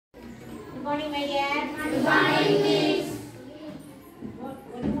Good morning, my dear. Good morning, miss. What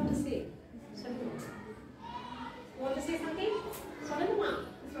do you want to say? You want to say something? சொல்லுமா.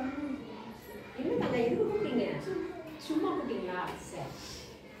 என்ன தங்க எதுக்கு கூப்பிட்டீங்க? சும்மா கூப்பிட்டீங்களா? சரி.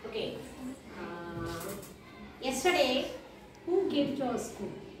 Okay. Yesterday, who came to our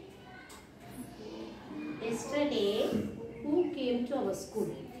school? Yesterday, who came to our school?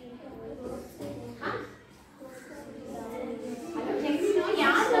 Huh?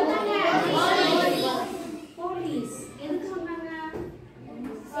 யார் வந்தாங்க? போலீஸ். எதுக்கு வந்தாங்க?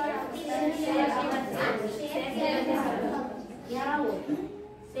 யாரோ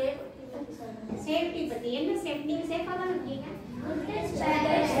சேஃப்டி பத்தி. என்ன சேஃப்டி? நீங்க சேஃபா தான் இருக்கீங்க.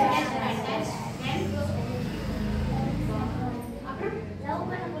 அப்புறம் லவ்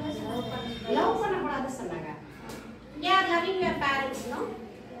பண்ணக்கூடாது சொன்னாங்க. Yeah, loving your parents, no?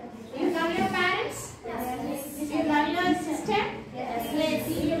 You love your parents? Yes. You love your sister? Yes.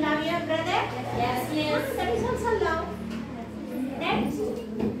 You love your brother? Yes. That is also love. Then, you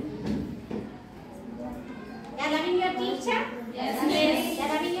are loving your teacher? Yes. You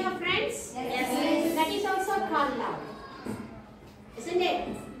are loving your friends? Yes. That is also called love. Isn't it?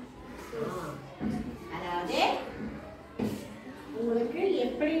 அதாவது உங்களுக்கு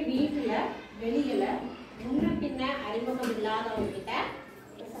எப்படி வீட்டுல வெளியில முன்ன பின்ன அறிமுகம் இல்லாதவங்க கிட்ட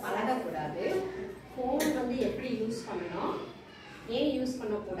பழகக்கூடாது. ஃபோன் வந்து எப்படி யூஸ் பண்ணணும், ஏன் யூஸ்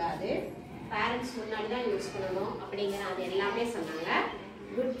பண்ணக்கூடாது, பேரண்ட்ஸ் முன்னாடி தான் யூஸ் பண்ணணும் அப்படிங்கிற அது எல்லாமே சொன்னாங்க.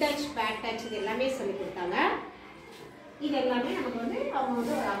 குட் டச் பேட் டச் இது எல்லாமே சொல்லி கொடுத்தாங்க. இது எல்லாமே நமக்கு வந்து அவங்க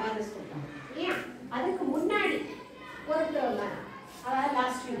வந்து ஒரு அவேர்னஸ் கொடுத்தாங்க இல்லையா. அதுக்கு முன்னாடி ஒருத்தர் வந்தாங்க, அதாவது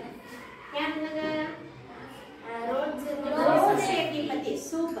லாஸ்ட் வீக் யார் இருந்தாங்க? ரோட் சேஃப்டி பத்தி.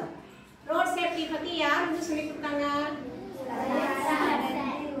 சூப்பர். ரோட் சேஃப்டி பத்தி யார் வந்து சொல்லி கொடுத்தாங்க?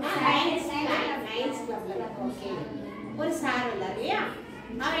 ஒரு சார் வந்தார் இல்லையா.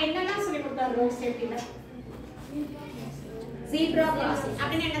 அவர் என்னெல்லாம் சொல்லி கொடுத்தாரு ரோட் சேஃப்டில? ஜீப்ரா கிராசிங்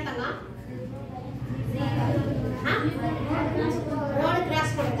அப்படின்னு என்ன தங்க? ரோடு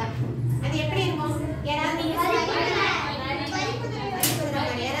கிராஸ் பண்ணுங்க. அது எப்படி இருக்கும்? யாராவது நீங்க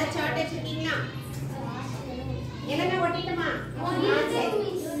யாராவது சார்ட் வச்சிருக்கீங்களா? எல்லாமே ஒட்டிட்டுமா?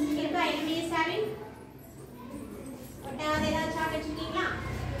 இருக்கா? என்ன சாரி ஒட்டாத ஏதாவது சார்ட் வச்சிருக்கீங்களா?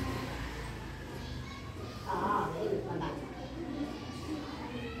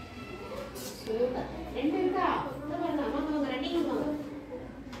 ரெண்டு இருக்கா? அம்மா ரன்னிங்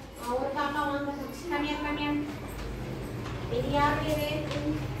ஒரு பாப்பா வாங்க. கம்மியா கம்மியா இது யார் பேரு?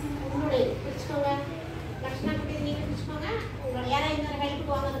 உங்களுடைய பிடிச்சுக்கோங்க. லட்சணா குட்டி நீங்க பிடிச்சுக்கோங்க. உங்களோட யாராவது இன்னொரு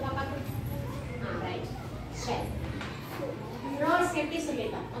ஹெல்ப்புக்கு வாங்க அந்த பாப்பாக்கு. ரைட். சரி. ரோட் சேஃப்டி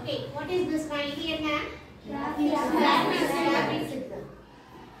சொல்லிட்டோம். Okay, what is this one? இது என்ன? Traffic signal.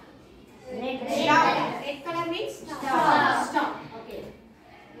 Red color means stop. Okay.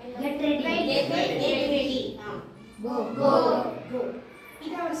 Get ready. Go.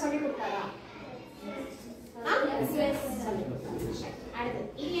 இத அவர் சொல்லி கொடுத்தாரா? Yes. சொல்லி கொடுத்தாரு. அடுத்து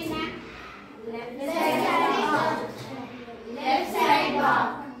இது என்ன?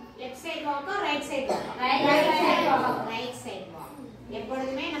 Left side walk or right side walk? Right side walk.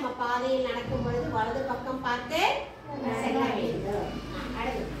 எப்பொழுதுமே நம்ம பாதையில் நடக்கும் பொழுது வலது பக்கம் பார்த்து செல்ல வேண்டும்.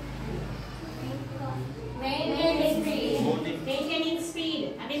 அடுத்து maintaining speed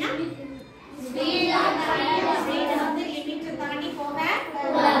அப்படினா ஸ்பீட் வந்து லிமிட் தாண்டி போக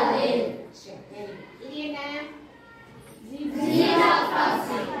கூடாது. இது என்ன? zebra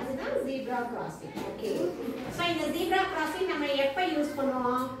crossing. அதுதான் zebra crossing. ஓகே. சோ இந்த zebra crossing நம்ம எப்ப யூஸ்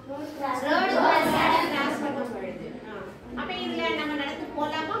பண்ணுவோம்? ரோட் கிராஸ் பண்ணும் பொழுது. அப்ப இதுல நம்ம நடந்து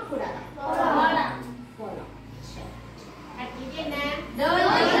போலாமா கூடாதா? போலாம். இது என்ன?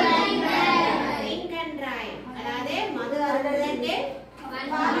 drink and drive. அதாவது மது அருந்துதல்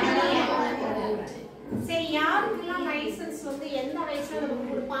சரி. யாருக்கெல்லாம் லைசென்ஸ் வந்து எந்த வயசுல நமக்கு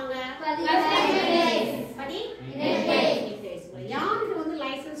கொடுப்பாங்க? 18 யாருக்கு வந்து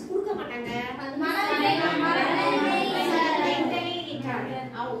லைசென்ஸ் கொடுக்க மாட்டாங்க?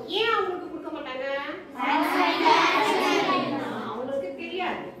 ஏன் அவங்களுக்கு கொடுக்க மாட்டாங்க? அவங்களுக்கு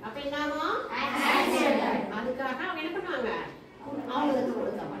தெரியாது. அப்ப என்னாகும்? அதுக்காக அவங்க என்ன பண்ணுவாங்க? அவங்களுக்கு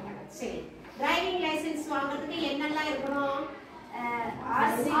கொடுக்க மாட்டாங்க. சரி, டிரைவிங் லைசென்ஸ் வாங்குறதுக்கு என்னெல்லாம் இருக்கணும்?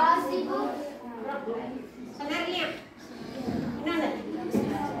 சொன்னாங்க இல்லையா? என்னது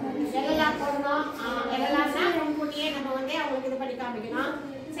எல்லாம் போடணும். எல்லாம்னா முன்கூட்டியே நம்ம வந்து அவங்களுக்கு இது பண்ணி காமிக்கணும்.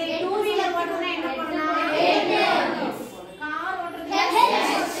 சரி, டூ வீலர் ஓட்டுறதுனா என்ன பண்ணணும்? கார் ஓட்டுறது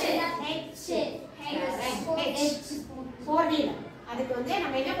ஃபோர் வீலர். அதுக்கு வந்து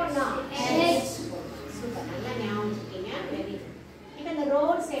நம்ம என்ன பண்ணணும்? சூப்பர், நல்லா ஞாபகம் வச்சுக்கீங்க. Very good. இப்போ இந்த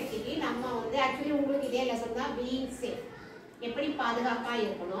ரோட் சேஃப்டிக்கு நம்ம வந்து ஆக்சுவலி உங்களுக்கு இதே லெசன் தான். பீயிங் சேஃப், எப்படி பாதுகாப்பாக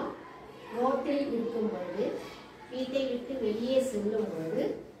இருக்கணும், ரோட்டில் இருக்கும் பொழுது, வீட்டை விட்டு வெளியே செல்லும் பொழுது,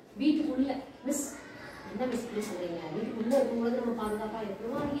 வீட்டுக்குள்ள மிஸ் என்ன மிஸ் இப்படி சொல்றீங்க? வீட்டுக்குள்ள இருக்கும்போது நம்ம பாதுகாப்பா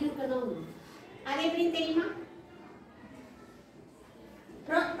இருக்கணும். அது எப்படின்னு தெரியுமா?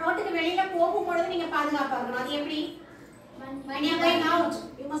 ரோட்டுக்கு வெளியில போகும் பொழுது நீங்க பாதுகாப்பா இருக்கணும். அது எப்படி? When you are going out,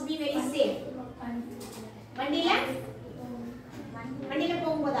 you must be very safe. வண்டியில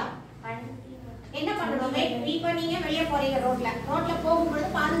போகும்போதா என்ன பண்ணணும்? இப்போ நீங்க வெளியே போறீங்க, ரோட்ல போகும்போது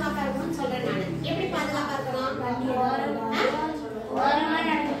பாதுகாப்பா இருக்கணும்னு சொல்றேன் நான். எப்படி பாதுகாப்பா இருக்கணும்? ஓரமா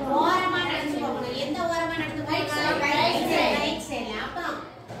நடந்து போகணும். எந்த ஓரமா நடந்து போகணும்? ரைட் சைடுல.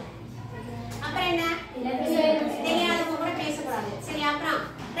 அப்புறம் என்ன? தெரியாதவங்க கூட பேசக்கூடாது. சரி, அப்புறம்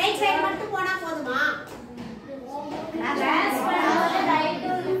ரைட் சைடு மட்டும் போனா போதுமா?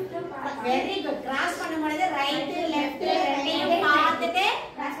 Very good. கிராஸ் பண்ணும்போது ரைட் லெஃப்ட் ரெண்டையும் பார்த்துட்டு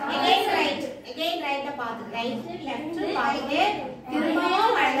again ரைட்ட பார்த்துட்டு ரைட் லெஃப்ட் பார்த்துட்டு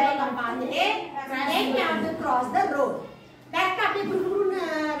திரும்பவும் வலது பக்கம் பார்த்துட்டு then you have to cross the road. டைரக்டா அப்படியே குடுகுடுன்னு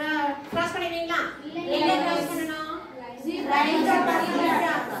கிராஸ் பண்ணுவீங்களா? எங்க கிராஸ் பண்ணனும்? ரைட்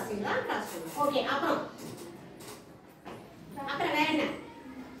கிராசிங் தான் கிராஸ் பண்ணனும். ஓகே, அப்புறம் வேற என்ன?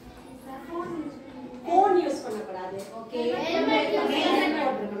 ஃபோன் யூஸ் பண்ண கூடாது. ஓகே, ஹெல்மெட்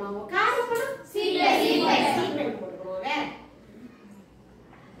போட்டுக்கணும். கார் போனா சீட் பெல்ட் போட்டுக்கணும்.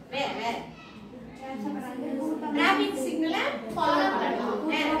 வேற டிராஃபிக் சிக்னல ஃபாலோ பண்ணணும்.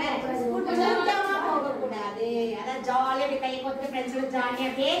 வேற கூட்டமா போக கூடாது. அத ஜாலியா அப்படி கை கோத்து ஃப்ரெண்ட்ஸோட ஜாலியா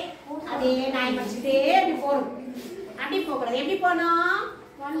அப்படியே அதே நாய் மடிச்சிட்டே அப்படி போறோம். அப்படி போக கூடாது. எப்படி போறோம்?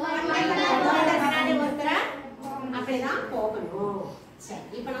 ஒருத்தர அப்படிதான் போகணும். சரி,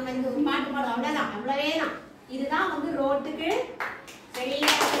 இப்போ நம்ம இந்த ஒரு பாட்டு பாடுறோம். அவ்வளவேதான். இதுதான் வந்து ரோட்டுக்கு வெளியே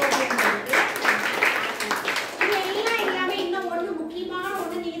போகும்போது இது எல்லாம் எல்லாமே இன்னும் ஒண்ணு முக்கியமான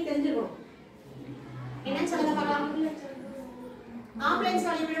ஒண்ணு நீங்க தெரிஞ்சுக்கணும். என்னன்னு சொல்லுங்க பார்க்கலாம். ஆம்புலன்ஸ்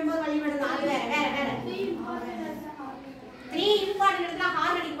வழி விடும்போது வழி விடணும். அது வேற 3 இம்பார்ட்டன்ட் இடத்துல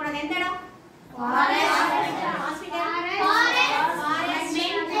ஹார்ன் அடிக்க கூடாது. எந்த இடம்? ஹாஸ்பிடல்,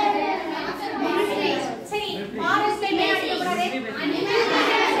 சரி, ஃபாரஸ்ட்ல அடிக்க கூடாது.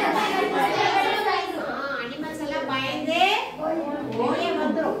 அனிமல்ஸ் எல்லாம் பயந்து ஓடி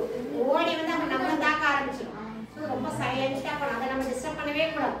வந்து அப்ப நம்ம தாக்க ஆரம்பிச்சிடும். ரொம்ப சைலண்டா பண்ண, அதை நம்ம டிஸ்டர்ப் பண்ணவே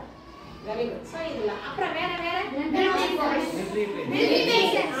கூடாது. Very good. சோ இதுல அப்புறம் வேற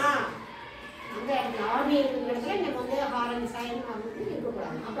அந்த ஆர்மி இருக்கிற இடத்துல நம்ம வந்து ஹாரன் சைலண்ட் வந்து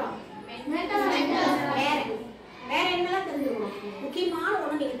இருக்கக்கூடாது. அப்புறம் வேற என்னெல்லாம் தெரிஞ்சுக்கணும்? முக்கியமான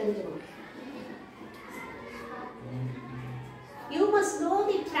ஒண்ணு நீங்க தெரிஞ்சுக்கணும். You must know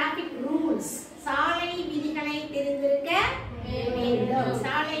the traffic rules. சாலை விதிகளை தெரிந்திருக்க வேண்டும்.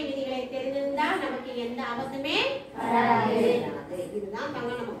 சாலை விதிகளை தெரிந்திருந்தால் நமக்கு எந்த ஆபத்துமே வராது. இதுதான்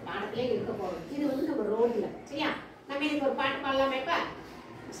தங்க நம்ம பாடத்திலே இருக்க போறோம். இது வந்து நம்ம ரோட்ல. சரியா? நம்ம இதுக்கு ஒரு பாட்டு பாடலாமா இப்ப?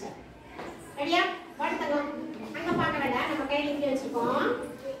 சரி. ரெடியா? பாட்டு தங்க. அங்க பார்க்க வேண்டாம். நம்ம கையில இங்க வச்சிருக்கோம்.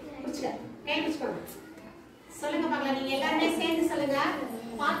 புடிச்சுக்க. கை புடிச்சுக்கோங்க. சொல்லுங்க பார்க்கலாம். நீங்க எல்லாரும் சேர்ந்து சொல்லுங்க.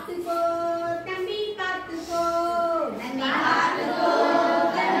 பாத்துக்கோ தம்பி பாத்துக்கோ. தம்பி பாத்துக்கோ.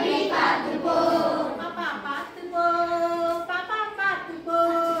 தம்பி பாத்துக்கோ. பாப்பா பாத்துக்கோ. பாப்பா பாத்துக்கோ.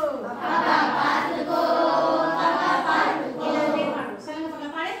 பாப்பா பாத்துக்கோ. பாப்பா பாத்துக்கோ. எல்லாரும் பாடுங்க. சொல்லுங்க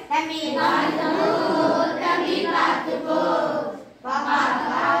பார்க்கலாம். பாடு. தம்பி பாத்துக்கோ. தம்பி பாத்துக்கோ. பாப்பா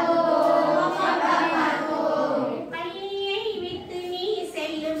பாத்துக்கோ. பாப்பா பாத்துக்கோ. பள்ளியை விட்டு நீ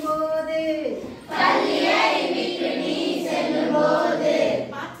செல்லும்போது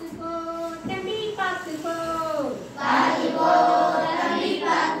பாத்துக்கோ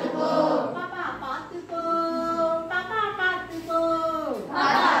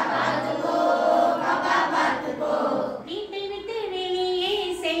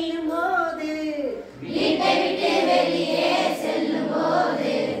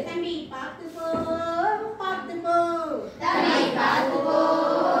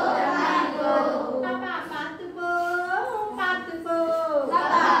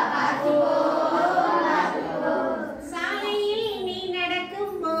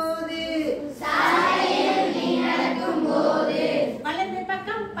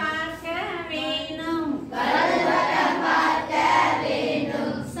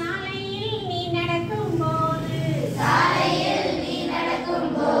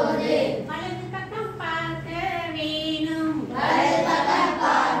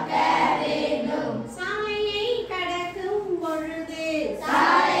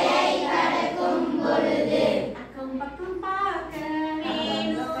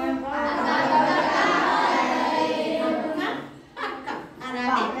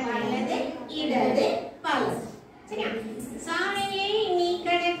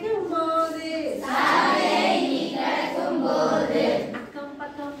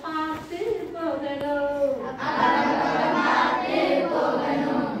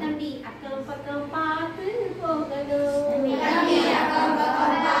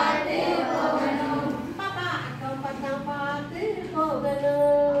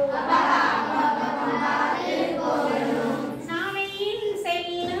போகணும் சாலையில்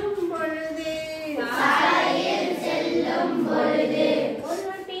செல்லும் பொழுது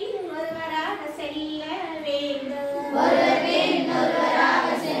ஒருவர் பின் ஒருவராக செல்ல வேண்டும்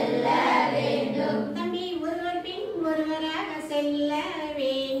தம்பி ஒருவர்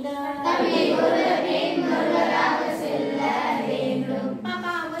பின் ஒருவராக செல்ல வேண்டும்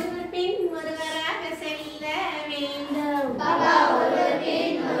பாப்பா ஒருவர் பின் ஒருவராக செல்ல வேண்டும்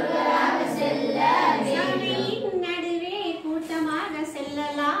சாலையின் நடுவே கூட்டமாக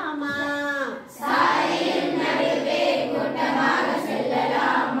செல்லலாமா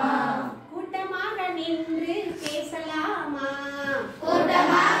கூட்டமாக நின்று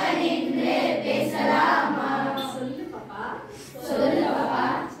பேசலாமா சொல்லு பாப்பா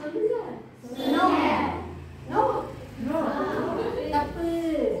சொல்லுங்க நோ நோ தப்பு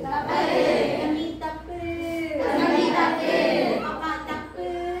தம்பி தப்பு பாப்பா தப்பு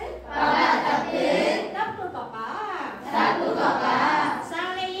தப்பு பாப்பா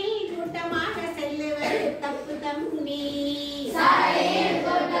சாலையில் கூட்டமாக செல்லுவது தப்பு தம்பி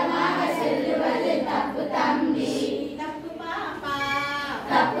தப்பு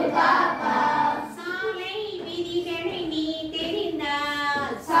பாப்பா சாலை விதிகளை நீ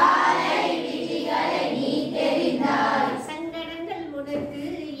தெரிந்தால் சங்கடங்கள் உனக்கு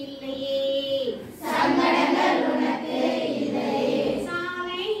இல்லையே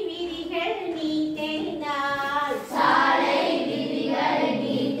சாலை விதிகள் நீ தெரிந்தால்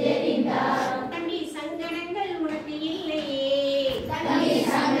தம்பி சங்கடங்கள் உனக்கு இல்லையே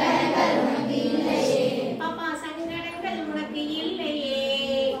பாப்பா சங்கடங்கள் உனக்கு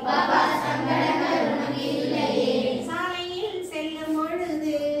இல்லையே சாலையில் செல்லும்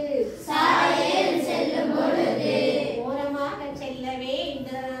பொழுது ஓரமாக செல்ல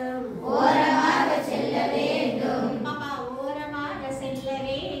வேண்டும் பாப்பா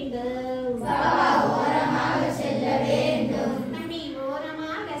ஓரமாக செல்ல வேண்டும் தம்பி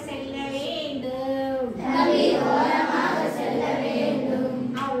ஓரமாக செல்ல வேண்டும்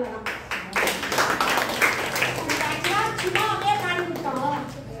அவ்வளவுதான் சும்மா அப்படியே பாடி கொடுத்தோம்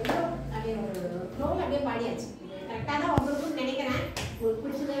அப்படியே ஒரு ஃப்ளோவில் அப்படியே பாடியாச்சு கரெக்டாக தான் உங்களுக்கும் நினைக்கிறேன் உங்களுக்கு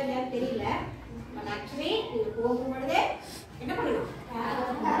பிடிச்சதோ இல்லையான்னு தெரியல பட் ஆக்சுவலி நீங்கள் போகும்பொழுது என்ன பண்ணணும்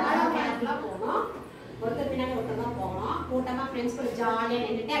கேர்ஃபுல்லாக போகணும் ஒருத்தர் பின்னாடி ஒருத்தர் தான் போகணும் கூட்டமாக ஃப்ரெண்ட்ஸ் கூட ஜாலியாக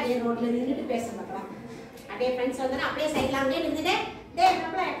நின்றுட்டு அப்படியே ரோட்டில் நின்றுட்டு பேச மாட்டோம் அப்படியே ஃப்ரெண்ட்ஸ் வந்து அப்படியே சைடில் அப்படியே நின்றுட்டு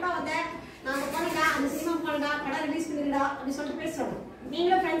நம்மள எப்படா வந்த நாங்கள் போனடா அந்த சினிமா போனடா படம் ரிலீஸ் பண்ணிடா அப்படின்னு சொல்லிட்டு பேசுகிறோம்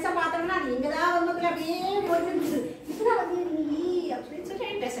நீங்களும் ஃப்ரெண்ட்ஸை பார்த்தோம்னா அது எங்கே தான் வந்து அப்படியே போயிட்டு இப்பதான் வந்து நீ அப்படின்னு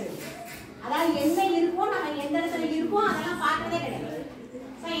சொல்லிட்டு பேசணும் அதாவது என்ன இருக்கோம் நம்ம எந்த இடத்துல இருக்கோம் அதெல்லாம் பார்க்கறதே கிடையாது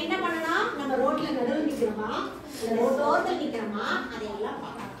ஸோ என்ன பண்ணணும் நம்ம ரோட்டில் நடுவில் நிற்கிறோமா இல்லை ரோட்டோரத்தில் நிற்கிறோமா அதையெல்லாம்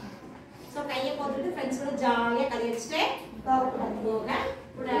பார்க்கலாம் ஸோ கையை போட்டுட்டு ஃப்ரெண்ட்ஸ் கூட ஜாலியாக கதை வச்சுட்டு போகக்கூடாது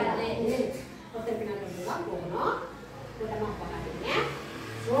ஒருத்தர் பின்னாடி தான் போகணும் கூட்டமாக போகாதீங்க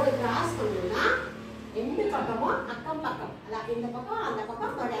ரோடு கிராஸ் பண்ணணும்னா ரெண்டு பக்கமும் அக்கம் பக்கம் அதாவது இந்த பக்கம் அந்த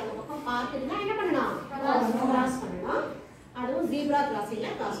பக்கம் அந்த பக்கம் பார்த்துட்டு என்ன பண்ணணும் கிராஸ் பண்ணணும் அதுவும் ஜீப்ரா கிராசிங்ல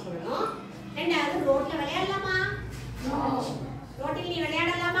கிராஸ் பண்ணணும் ரெண்டாவது ரோட்ல விளையாடலாமா ரோட்டில் நீ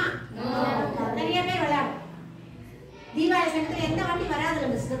விளையாடலாமா நிறைய பேர் விளையாடும் தீபாவளி சமயத்துல எந்த வண்டி வராதுல்ல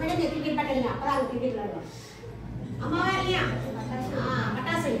மிஸ் இந்த பிள்ளைங்க கிரிக்கெட் பாட்டுங்க அப்பதான் அது கிரிக்கெட் விளையாடுவோம் அம்மாவா இல்லையா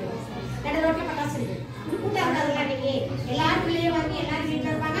பட்டாசு நடு ரோட்ல பட்டாசு இருக்கு கூட்டம் இருக்காதுல்ல இன்னைக்கு எல்லாரும் பிள்ளையும் வந்து எல்லாரும்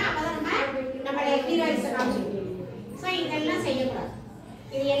வீட்டுல இருப்பாங்க அப்பதான் நம்மளுடைய ஹீரோயின்ஸை காமிச்சிருக்கோம் ஸோ இதெல்லாம் செய்யக்கூடாது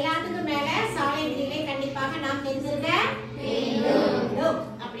இது எல்லாத்துக்கும் மேல சாலை விதிகளை கண்டிப்பாக நாம் தெரிஞ்சிருக்க வேண்டும்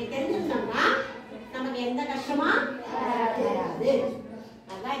அப்படி தெரிஞ்சிருந்தோம்னா நமக்கு எந்த கஷ்டமா வராது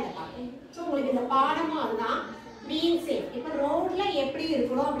அதுதான் இந்த பாடம் ஸோ உங்களுக்கு இந்த பாடமும் அதுதான் பீயிங் சேஃப் இப்போ ரோட்ல எப்படி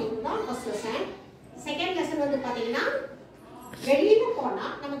இருக்கணும் அப்படிங்கிறது தான் ஃபர்ஸ்ட் லெசன் செகண்ட் லெசன் வந்து பார்த்தீங்கன்னா வெளியில போனா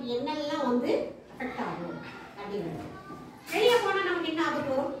நமக்கு என்னெல்லாம் வந்து அஃபெக்ட் ஆகும் அப்படிங்கிறது வெளியே போனா நமக்கு என்ன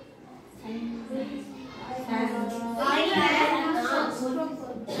ஆபத்து வரும்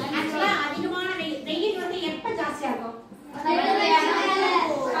ஆக்சுவலா அதிகமான வெயில் வந்து எப்ப ஜாஸ்தியா இருக்கும்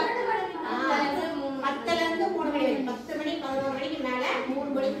 10ல இருந்து 3 மணி வரை 10 மணி 11 மணிக்கு மேல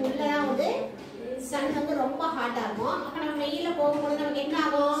 3 மணிக்கு உள்ளதான் வந்து சன் வந்து ரொம்ப ஹாட்டா இருக்கும் அப்ப நம்ம வெயில போகும்போது நமக்கு என்ன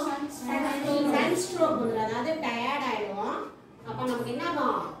ஆகும் சன்ஸ்ட்ரோக் வந்துடும் அதாவது டயர்ட் ஆயிடுவோம் அப்ப நமக்கு என்ன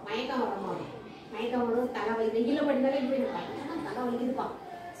ஆகும் மயக்கம் வரும் மயக்கம் வரும் தலைவலி வெயில படிந்தாலே இப்படி இருக்கும் தலைவலிக்குதுப்பா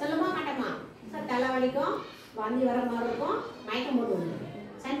சொல்லுமா மாட்டோமா தலைவலிக்கும் வாந்தி வர மாதிரி இருக்கும் மயக்கம் போட்டு வந்துடும்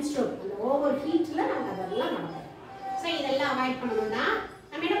சன்ஸ்ட்ரோக் அந்த ஓவர் ஹீட்ல நமக்கு அதெல்லாம் நடக்கும் ஸோ இதெல்லாம் அவாய்ட் பண்ணணும்னா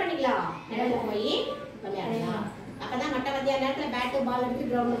நம்ம என்ன பண்ணிக்கலாம் நிழல்ல போய் விளையாடலாம் அப்பதான் மற்ற மத்திய நேரத்தில் பேட்டு பால் எடுத்து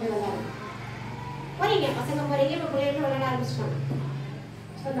கிரவுண்டில் போய் விளையாடலாம் போறீங்க பசங்க போறீங்க இப்போ பிள்ளைங்க விளையாட ஆரம்பிச்சிட்டாங்க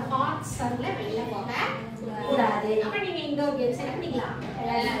ஸோ ஸோ இந்த ஹாட் சன்ல வெளியில போக கூடாது. அப்ப நீங்க இன்டோர் கேம்ஸ் என்ன பண்ணிக்கலாம்,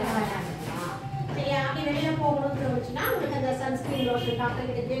 விளையாடலாம். சரியா? அப்படி வெளியில போகணும்னு தோணுச்சுன்னா உங்களுக்கு அந்த சன்ஸ்கிரீன் லோஷன் டாக்டர்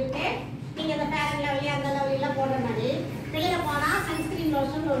கிட்ட கேட்டு நீங்க அந்த பேரண்ட் லெவலில் அந்த லெவலில் போடுற மாதிரி வெளியில போனா சன்ஸ்கிரீன்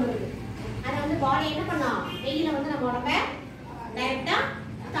லோஷன் ஒன்று இருக்கு. அதை வந்து பாடி என்ன பண்ணலாம், வெயில வந்து நம்ம உடம்ப டைரக்டா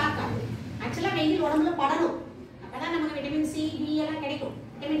தாக்காது. ஆக்சுவலா வெயில் உடம்புல படணும், அப்பதான் நமக்கு விட்டமின் சி டி எல்லாம் கிடைக்கும்.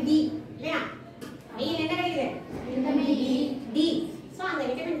 விட்டமின் டி இல்லையா, வெயில் என்ன கிடைக்குது, விட்டமின் டி. ஸோ அந்த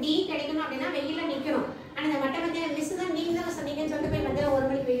விட்டமின் டி கிடைக்கணும் அப்படின்னா வெயில நிற்கணும். ஆனால் இந்த மட்டை மத்திய மிஸ் தான் நீங்க தான் சொன்னீங்கன்னு சொல்லிட்டு போய் மத்தியில் 1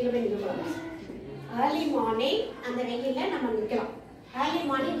 மணிக்கு வெயில போய் நிற்கக்கூடாது. ஏர்லி மார்னிங் அந்த வெயில நம்ம நிற்கலாம். ஏர்லி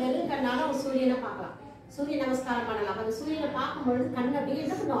மார்னிங் வெறும் கண்ணால ஒரு சூரியனை பார்க்கலாம், சூரிய நமஸ்காரம் பண்ணலாம். அந்த சூரியனை பார்க்கும்பொழுது கண் அப்படியே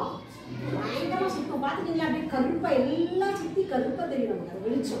என்ன பண்ணுவோம், பயங்கரமா சுத்தம். பார்த்துட்டீங்களா, அப்படியே கருப்பா எல்லாம் சுத்தி கருப்பா தெரியும் நமக்கு அது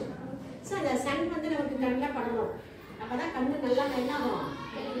வெளிச்சம். ஸோ அந்த சன் வந்து நமக்கு கண்ணில் படணும், அப்பதான் கண்ணு நல்லா என்ன ஆகும்,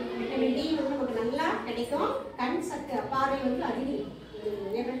 விட்டமின் டி வந்து நமக்கு நல்லா கிடைக்கும். கண் சத்து பார்வை வந்து அதிகம்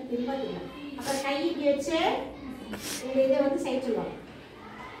திரும்ப தெரியும். அப்புறம் கை இப்படி வச்சு இந்த இதை வந்து செய்ய சொல்லுவாங்க,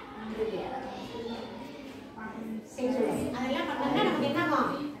 அதெல்லாம் பண்ணா நமக்கு என்னவா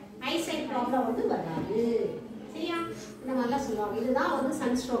ஐசைட் ப்ராப்ளம் வந்து வராது. சரியா? இந்த மாதிரிலாம் சொல்லுவாங்க. இதுதான் வந்து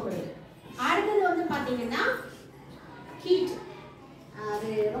சன்ஸ்ட்ரோக். அடுத்தது வந்து பாத்தீங்கன்னா ஹீட். அது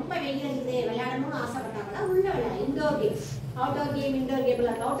ரொம்ப வெயில் இருக்குது விளையாடணும்னு ஆசைப்பட்டாங்கன்னா உள்ள விளையாட indoor game, outdoor game, indoor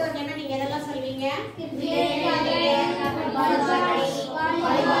game. Outdoor கேம்னா நீங்க எதெல்லாம் சொல்வீங்க,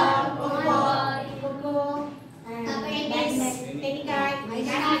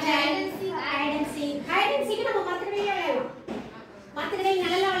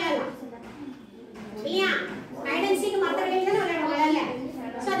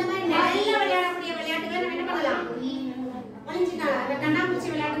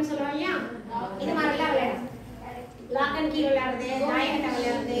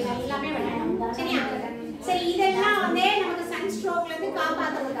 சரி, இதெல்லாம் வந்து நமக்கு சன்ஸ்ட்ரோக்ல இருந்து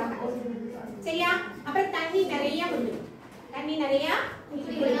காப்பாத்துறதுக்காக. சரியா? அப்புறம் தண்ணி நிறைய குடிக்கணும், தண்ணி நிறைய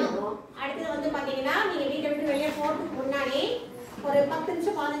குடிக்கணும். அடுத்தது வந்து பாத்தீங்கன்னா நீங்க வீட்டை விட்டு வெளியே போறதுக்கு முன்னாடி ஒரு 10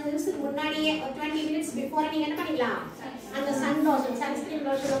 நிமிஷம் 15 நிமிஷத்துக்கு முன்னாடியே ஒரு 20 மினிட்ஸ் பிஃபோர் நீங்க என்ன பண்ணிக்கலாம், அந்த சன் லோஷன் சன்ஸ்கிரீன்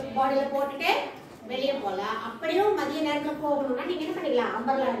லோஷன் பாடியில போட்டுட்டு வெளியே போகலாம். அப்படியும் மதிய நேரத்துல போகணும்னா நீங்க என்ன பண்ணிக்கலாம்,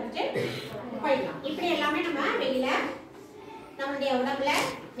 அம்பர்லா எடுத்துட்டு போயிடலாம். இப்படி எல்லாமே நம்ம வெளியில நம்மளுடைய உடம்புல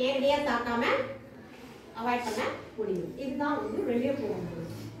நேரடியா தாக்காம அவாய்ட் பண்ண முடியும். இதுதான் வந்து வெளியே போகணும்.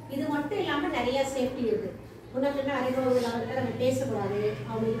 இது மட்டும் இல்லாம நிறைய சேஃப்டி இருக்கு. முன்ன அறிமுகம் அவர்கிட்ட நம்ம பேசக்கூடாது,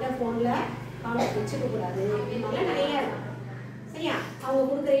 அவங்ககிட்ட போன்ல கான்டாக்ட் வச்சுக்க கூடாது, இது மாதிரிலாம் நிறைய இருக்கு. சரியா? அவங்க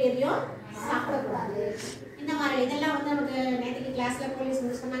கொடுக்குற எதையும் சாப்பிடக்கூடாது. இந்த மாதிரி இதெல்லாம் வந்து நமக்கு நேற்றுக்கு கிளாஸ்ல போலீஸ்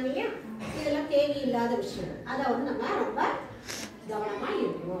வந்து சொன்னாங்க இல்லையா, இதெல்லாம் தேவையில்லாத விஷயம். அதை வந்து நம்ம ரொம்ப கவனமா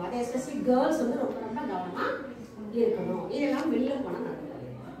இருக்கணும். அதே எஸ்பெஷலி கேர்ள்ஸ் வந்து ரொம்ப ரொம்ப கவனமா இருக்கணும். இதெல்லாம் வெளியில போனா நடக்கும்.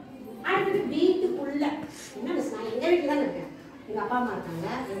 அடுத்தது வீட்டுக்குள்ள என்ன மிஸ், நான் எங்க வீட்டுல தான் இருக்கேன், எங்க அப்பா அம்மா இருக்காங்க,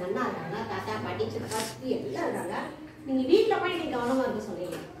 எங்க அண்ணா இருக்காங்க, தாத்தா பாட்டி சித்தப்பா சித்தி எல்லாம் இருக்காங்க. நீங்க வீட்டுல போய் நீங்க கவனமா இருக்க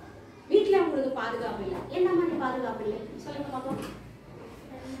சொல்றீங்க. வீட்டுல உங்களுக்கு பாதுகாப்பு இல்லை, என்ன மாதிரி பாதுகாப்பு இல்லை சொல்லுங்க பாப்போம்.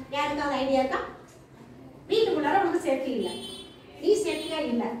 யாருக்காவது ஐடியா இருக்கா? வீட்டுக்குள்ளார உனக்கு சேஃப்டி இல்லை, நீ சேஃப்டியா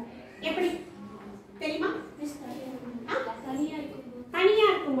இல்லை, எப்படி தெரியுமா? தனியா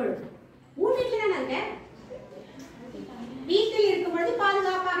இருக்கும் பொழுது உன் வீட்டுல தானே இருக்க, வீட்டில் இருக்கும் பொழுது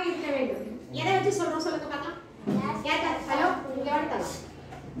பாதுகாப்பாக இருக்க வேண்டும். எதை வச்சு சொல்றோம் சொல்லுங்க பார்க்கலாம். ஹலோ, இங்க வந்துட்டாங்க,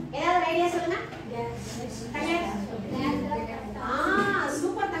 ஏதாவது ஐடியா சொல்லுங்க.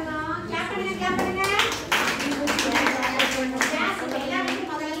 சூப்பர் தங்கம், கிளாப் பண்ணுங்க கிளாப் பண்ணுங்க. கேஸ்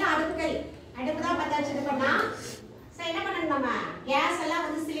எல்லாத்துக்கும் முதல்ல அடுப்பு தான் பத்த வச்சுட்டு பண்ணா. சோ என்ன பண்ணணும், நம்ம கேஸ் எல்லாம்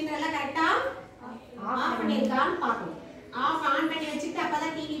வந்து சிலிண்டர் எல்லாம் கரெக்டா ஆஃப் பண்ணிருக்கான்னு பார்க்கணும். ஆஃப் ஆன் பண்ணி வச்சுட்டு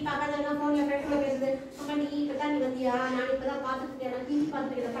அப்பதான் டிவி பார்க்கறது, போன்ல ஃப்ரெண்ட்ல பேசுது, அம்மா நீ இப்பதான் நீ வந்தியா, நான் இப்பதான் பார்த்துட்டு இருக்கேன், நான் டிவி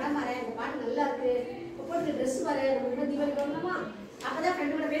பார்த்துட்டு இருக்கேன், படம் பாரு, இந்த பாட்டு நல்லா இருக்கு, போட்டு ட்ரெஸ் பாரு, நம்ம தீபாவளி வரலாமா, அப்பதான்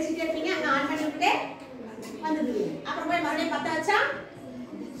ஃப்ரெண்டு கூட பேசிட்டே இருப்பீங்க, அங்க ஆன் பண்ணி விட்டு வந்துடுவீங்க. அப்புறம் போய் மறுபடியும் பத்த வச்சா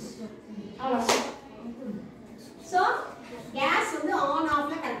அவ்வளவு. சோ கேஸ் வந்து ஆன்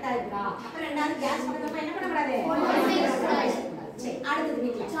ஆஃப்ல கரெக்டா இருக்கா. அப்புறம் ரெண்டாவது கேஸ் பண்றப்ப என்ன பண்ணக்கூடாது, சரி அடுத்தது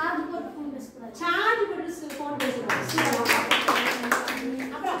வீட்டுல சார்ஜ் போட்டு ஃபோன் பேசக்கூடாது.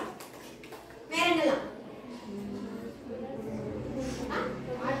 அப்புறம் வேற என்னலாம்,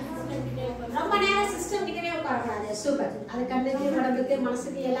 ரொம்ப நேரம் சிஸ்டம் கிட்டவே உட்காரக்கூடாது. சூப்பர், அது கண்ணுக்கு உடம்புக்கு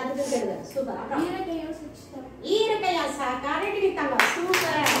மனசுக்கு எல்லாத்துக்கும் கேடுது. சூப்பர். அப்புறம் ஈரக்கையா கரெக்ட் விட்டாங்க.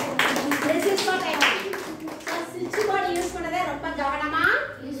 Super. This is what I want. ஸ்விட்ச் போர்டு யூஸ் பண்ணதே ரொம்ப கவனமா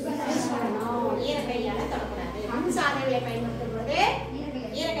யூஸ் பண்ணணும். ஈரக்கையால தொடக்கூடாது. மண் சாதனங்களை பயன்படுத்தும் போது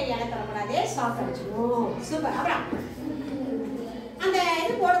ஈரக்கையால தொடக்கூடாது, சாஃப்ட் வச்சுக்கணும். சூப்பர். அப்புறம் அந்த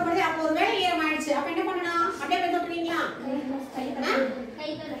இது போடும்போது அப்போ ஒரு வேளை ஈரம் ஆயிடுச்சு, அப்ப என்ன பண்ணணும், அப்படியே போய் தொட்டுறீங்களா,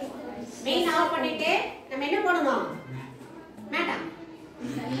 மெயின் ஆஃப் பண்ணிட்டு நம்ம என்ன பண்ணணும், மேட்டா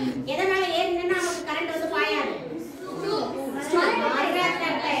எதனால ஏறி நின்னா நமக்கு கரண்ட் வந்து பாயாது?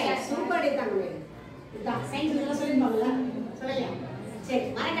 சூப்பர் தாங்க. இதான் சயின்ஸ்ல சொல்லிருப்பாங்கல்ல, சொல்லலையா? சரி,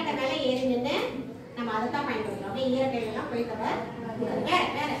 மரக்கட்டை மேல ஏறி நின்று நம்ம அதை தான் பயன்படுத்துறோம். அப்படியே ஈரக்கையெல்லாம் போய் தவிர வேற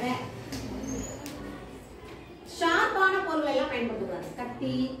வேற வேற ஷார்ப்பான பொருள் எல்லாம் பயன்படுத்தக்கூடாது.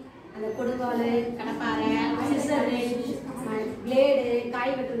 கத்தி, அந்த கொடுவாள், கடப்பாரை, சிசரு, பிளேடு,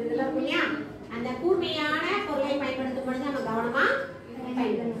 காய் வெட்டுறது இதெல்லாம் இருக்கும் இல்லையா? அந்த கூர்மையான பொருளை பயன்படுத்தும் பொழுது நம்ம கவனமா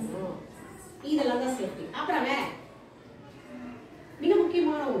பயன்படுத்தணும். இதெல்லாம் தான் சேஃப்டி. அப்புறம் வேற மிக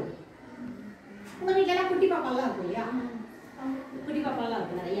முக்கியமான ஒன்று, உங்க வீட்டுல எல்லாம் குட்டி பாப்பாலாம் இருக்கும் இல்லையா? குட்டி பாப்பாலாம்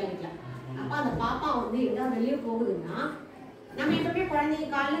இருக்கும் நிறைய வீட்டுல. அப்ப அந்த பாப்பா வந்து எங்கேயாவது வெளியே போகுதுன்னா நம்ம எப்பவுமே குழந்தைங்க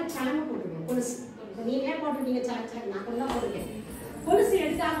காலில் கிளம்ப போட்டுருவோம். கொலுசு இப்போ நீங்களே போட்டுருக்கீங்க, சலக்கு நான் கூட போட்டுருக்கேன். கொலுசு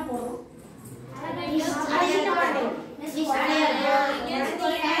எடுக்காம போடுறோம்.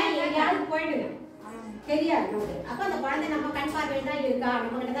 எங்கேயாவது போயிடுங்க, தெரியாது. அப்ப அந்த குழந்தை நம்ம கண் பார்வையில் தான் இருக்கா,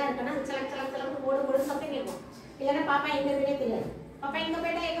 நம்ம கிட்ட தான் இருக்கான்னா சலக்கு சலக்கு சலக்கு போடு போடு சத்தம் கேட்கும். இல்லைன்னா பாப்பா எங்க இருக்குன்னே தெரியாது. பாப்பா எங்க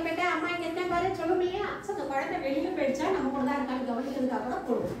போயிட்டா அம்மா இங்க இருக்கேன் பாரு சொல்லும் இல்லையா? ஸோ அந்த குழந்தை வெளியில போயிடுச்சா நம்ம கூட தான் இருக்கான்னு கவனிக்கிறதுக்காக தான்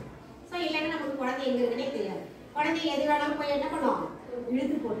போடுவோம். ஸோ இல்லைன்னா நமக்கு குழந்தை எங்க இருக்குன்னே தெரியாது. குழந்தை எது வேணாலும் போய் என்ன பண்ணுவோம்,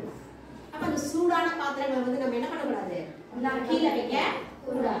 இழுத்து போடுவோம். அப்ப அந்த சூடான பாத்திரங்களை வந்து நம்ம என்ன பண்ணக்கூடாது, கீழே வைக்க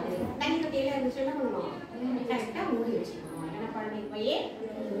கூடாது. தண்ணி கட்டியில இருந்துச்சு என்ன பண்ணணும், கரெக்டா மூடி வச்சுக்கணும். ஏன்னா குழந்தை போய்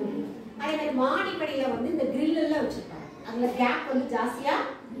அதே மாதிரி மாடிப்படியில வந்து இந்த கிரில் எல்லாம் வச்சிருப்பாங்க. அதுல கேப் வந்து ஜாஸ்தியா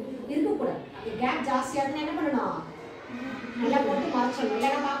இருக்கக்கூடாது. அந்த கேப் ஜாஸ்தியா இருந்தா என்ன பண்ணணும், நல்லா போட்டு மறைச்சிடணும்.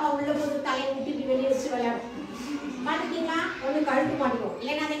 இல்லைன்னா பாப்பா உள்ள போட்டு தலையை ஊட்டி வெளியே வச்சு விளையாடும். மாட்டிக்கிங்களா? ஒண்ணு கழுத்து மாட்டிக்கும்,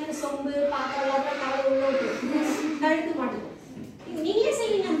 இல்லைன்னா அதே மாதிரி சொம்பு பாத்திரம் தலையை உள்ள விட்டு கழுத்து மாட்டிக்கும். நீங்களே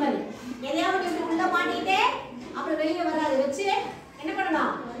செய்வீங்க அந்த மாதிரி. எதையாவது உள்ள மாட்டிக்கிட்டே அப்புறம் வெளியே வராது வச்சு என்ன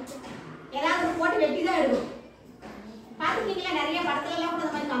பண்ணணும், ஏதாவது போட்டு வெட்டி தான் எடுக்கும். பாத்துக்கிங்களா? நிறைய படத்துல எல்லாம் கூட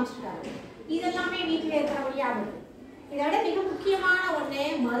அந்த மாதிரி காமிச்சிருக்காரு. இதெல்லாமே வீட்டுல இருக்கிற வழியாகும். இதை விட மிக முக்கியமான ஒண்ணு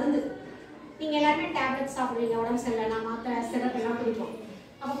மருந்து. நீங்க எல்லாருமே டேப்லெட் சாப்பிடுவீங்க, உடம்பு சரியில்லைனா மாத்திரை சிரப் எல்லாம் குடிப்போம்.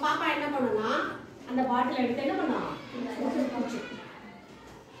 அப்ப பாப்பா என்ன பண்ணுன்னா அந்த பாட்டில் எடுத்து என்ன பண்ணும்,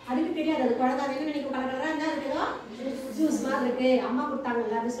 அதுக்கு தெரியாது. அது குழந்தை அது என்ன நினைக்கும், கலக்கலரா என்ன இருக்குதோ ஜூஸ் மாதிரி இருக்கு, அம்மா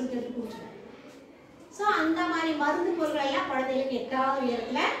கொடுத்தாங்கல்ல அப்படின்னு சொல்லிட்டு எடுத்து குடிச்சிடும். ஸோ அந்த மாதிரி மருந்து பொருட்கள் எல்லாம் குழந்தைகளுக்கு எட்டாவது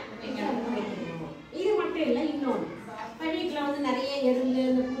உயரத்துல வைக்கணும். இது மட்டும் இல்லை, இன்னொன்று இப்போ வீட்டில் வந்து நிறைய எறும்பு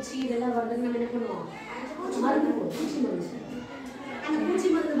இந்த பூச்சி இதெல்லாம் வருதுன்னு நம்ம என்ன பண்ணுவோம், மருந்து போடும், பூச்சி மருந்து. அந்த பூச்சி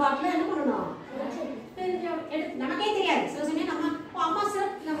மருந்து பாட்டில் என்ன பண்ணணும், நமக்கே தெரியாது. சில சமயம் நம்ம அம்மா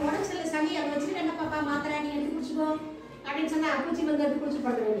சார் நம்ம உடம்பு சில சளி அதை வச்சுட்டு என்ன பாப்பா மாத்திரை நீ எடுத்து குடிச்சுக்கோ அப்படின்னு சொன்னா பூச்சி மருந்து எடுத்து குடிச்சு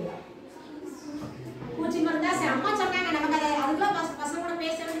படுக்க வேண்டியதா? பூச்சி மருந்தா சரி அம்மா சொன்னாங்க, நமக்கு அதை அதுக்குலாம் பசங்களோட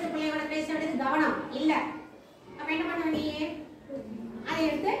பேச வேண்டியது பிள்ளையோட பேச வேண்டியது கவனம் இல்லை. அப்ப என்ன பண்ண வேண்டிய அதை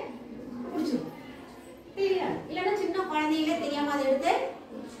எடுத்து குடிச்சிடும். தெரியாது, இல்லைன்னா சின்ன குழந்தைகளே தெரியாம அதை எடுத்து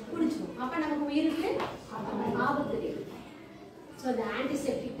குடிச்சிடும். அப்ப நமக்கு உயிருக்கு ஆபத்து தெரியும். ஸோ இந்த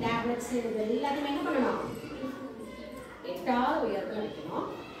ஆன்டிசெப்டிக் டேப்லெட்ஸ் இது எல்லாத்தையுமே என்ன பண்ணணும், எட்டாவது உயரத்தில் வைக்கணும்.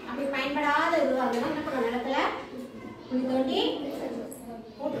 அப்படி பயன்படாத இதுவாக இருந்தால் என்ன பண்ணணும், நிலத்துல குழி தோண்டி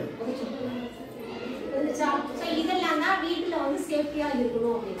போட்டு இருந்துச்சா? ஸோ இதெல்லாம் தான் வீட்டில் வந்து சேஃப்டியாக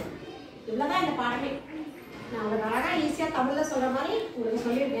இருக்கணும் அப்படின்னு. இவ்வளோதான் இந்த பாடமே. நான் உங்களுக்கு அழகாக ஈஸியாக தமிழில் சொல்கிற மாதிரி உங்களுக்கு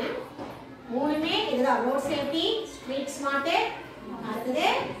சொல்லியிருக்கேன். மூணுமே இதுதான், ரோட் சேஃப்டி, ஸ்ட்ரீட் ஸ்மார்ட்டு, அடுத்தது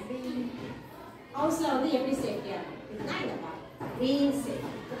ஹவுஸில் வந்து எப்படி சேஃப்டியாக இருக்கும். இதுதான் இந்த பாடம், பீயிங் சேஃப்.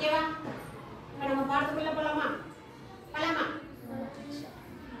 ஓகேவா? இப்போ நம்ம பாடத்துக்குள்ளே போகலாமா?